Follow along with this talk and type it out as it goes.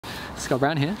Scott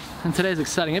Brown here. In today's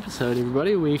exciting episode,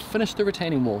 everybody, we finished the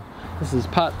retaining wall. This is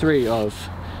part 3 of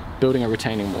building a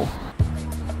retaining wall.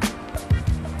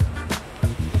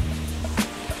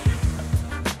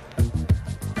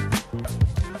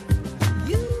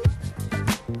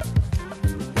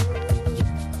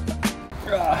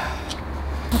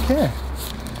 Okay,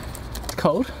 it's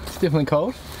cold, it's definitely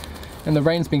cold, and the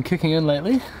rain's been kicking in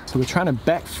lately, so we're trying to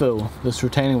backfill this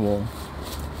retaining wall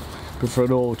before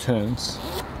it all turns.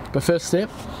 But first step,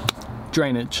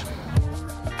 drainage.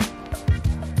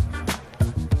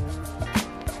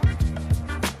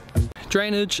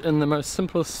 Drainage in the most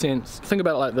simplest sense. Think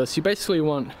about it like this: you basically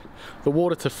want the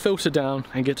water to filter down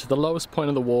and get to the lowest point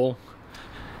of the wall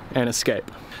and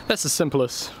escape. That's the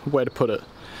simplest way to put it.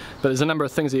 But there's a number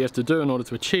of things that you have to do in order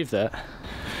to achieve that.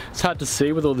 It's hard to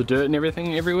see with all the dirt and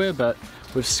everything everywhere, but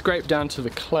we've scraped down to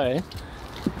the clay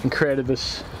and created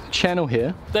this channel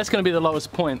here. That's going to be the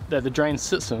lowest point that the drain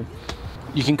sits in.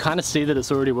 You can kind of see that it's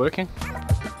already working.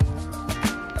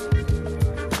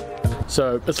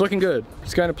 So it's looking good.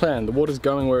 It's going to plan. The water's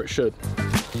going where it should.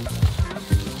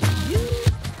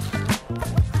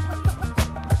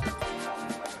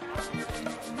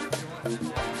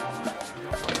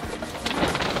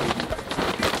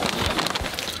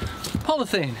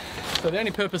 Polythene. So the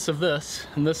only purpose of this,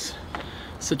 in this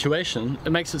situation, it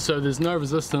makes it so there's no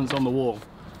resistance on the wall.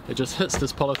 It just hits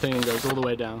this polythene and goes all the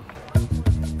way down.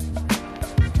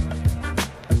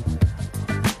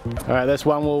 Alright, that's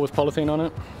one wall with polythene on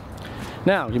it.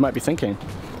 Now, you might be thinking,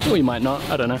 or you might not,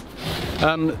 I don't know.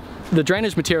 The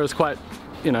drainage material is quite,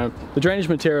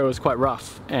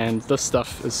 rough, and this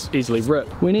stuff is easily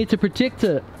ripped. We need to protect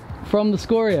it from the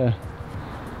scoria.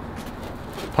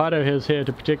 Pato is here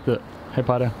to protect it. Hey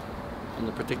Pato. I'm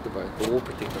the protector, bro. The wall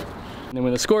protector. And then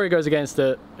when the scoria goes against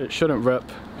it, it shouldn't rip,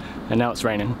 and now it's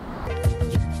raining.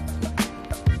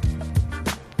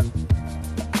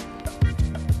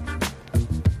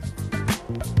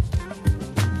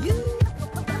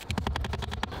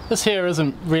 This here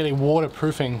isn't really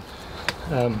waterproofing,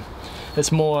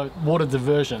 it's more water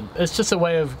diversion. It's just a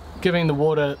way of giving the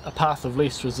water a path of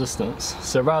least resistance.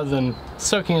 So rather than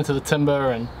soaking into the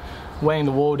timber and weighing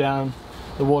the wall down,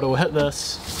 the water will hit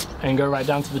this and go right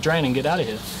down to the drain and get out of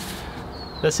here.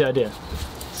 That's the idea.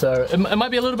 So it might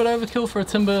be a little bit overkill for a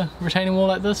timber retaining wall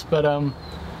like this, but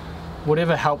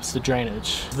whatever helps the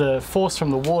drainage. The force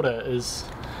from the water is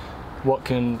what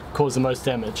can cause the most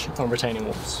damage on retaining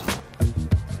walls.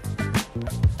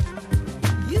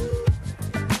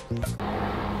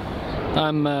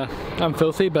 I'm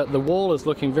filthy, but the wall is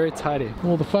looking very tidy.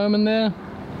 All the foam in there,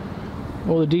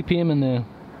 all the DPM in there.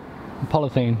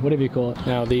 Polythene, whatever you call it.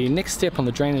 Now the next step on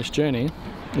the drainage journey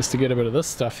is to get rid of this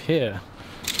stuff here.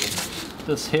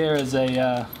 This here is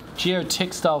a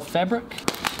geotextile fabric.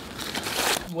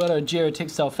 What a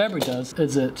geotextile fabric does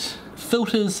is it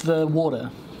filters the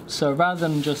water. So rather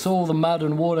than just all the mud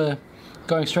and water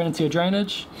going straight into your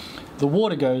drainage, the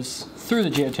water goes through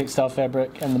the geotextile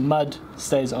fabric and the mud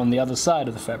stays on the other side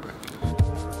of the fabric.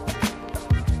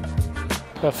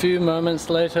 A few moments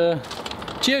later,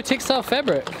 geotextile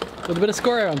fabric with a bit of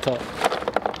scoria on top.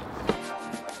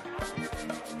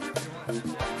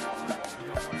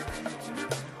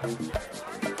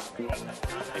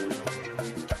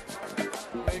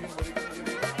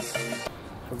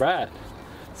 Right.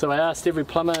 So I asked every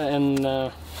plumber and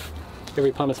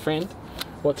every plumber's friend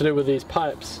what to do with these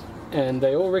pipes, and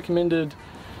they all recommended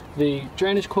the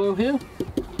drainage coil here,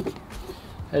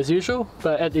 as usual,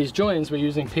 but at these joins we're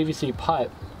using PVC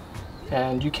pipe.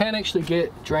 And you can actually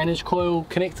get drainage coil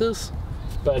connectors,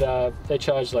 but they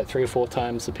charge like 3 or 4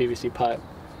 times the PVC pipe,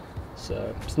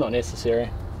 so it's not necessary.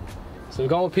 So we're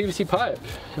going with PVC pipe,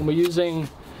 and we're using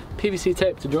PVC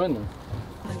tape to join them.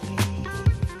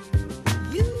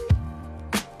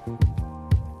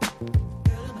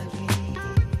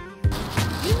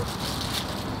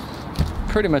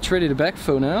 Pretty much ready to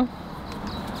backfill now.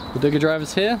 The digger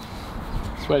driver's here,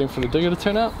 just waiting for the digger to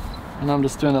turn up, and I'm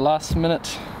just doing the last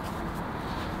minute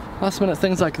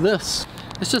things like this.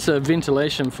 It's just a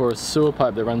ventilation for a sewer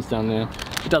pipe that runs down there.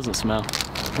 It doesn't smell,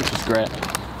 which is great.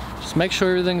 Just make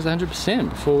sure everything's 100%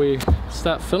 before we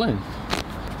start filling.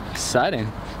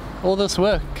 Exciting. All this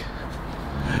work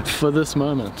for this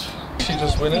moment. She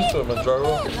just went into him and drove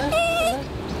off.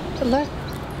 Hello.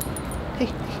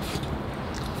 Hey.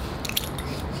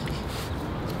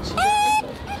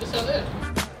 Just out there.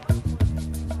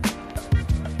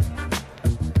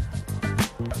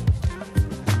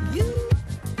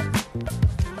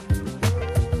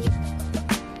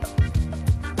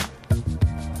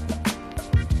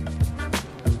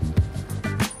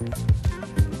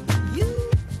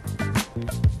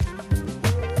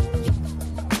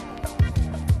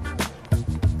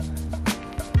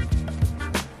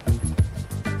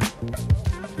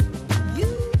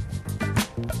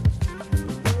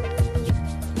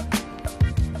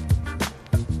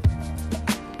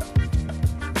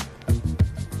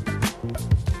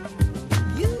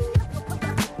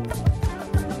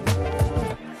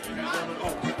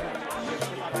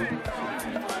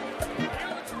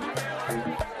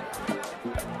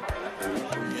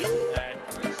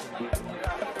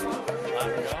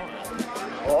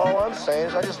 All I'm saying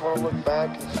is I just want to look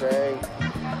back and say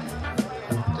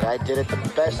that I did it the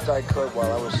best I could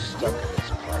while I was stuck in this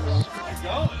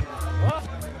place.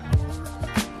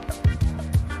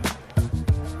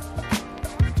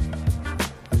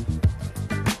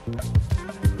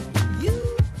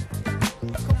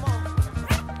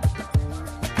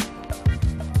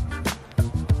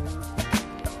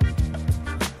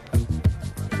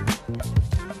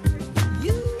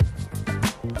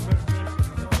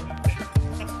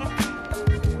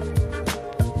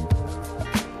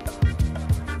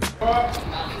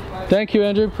 Thank you,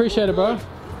 Andrew. Appreciate it, bro.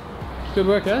 Good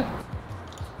work, eh?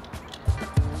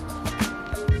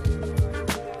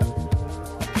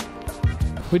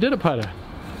 We did it, Pato.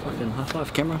 Fucking high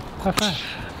five, camera. High five.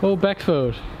 All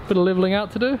backfilled. Bit of leveling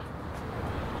out to do,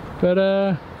 but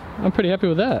I'm pretty happy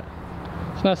with that.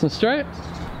 It's nice and straight.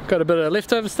 Got a bit of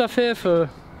leftover stuff here for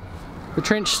the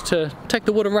trench to take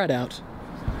the water right out.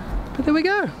 But there we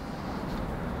go.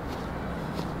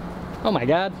 Oh my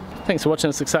God. Thanks for watching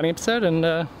this exciting episode,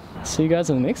 and see you guys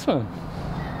in the next one.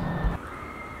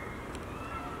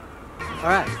 All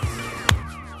right.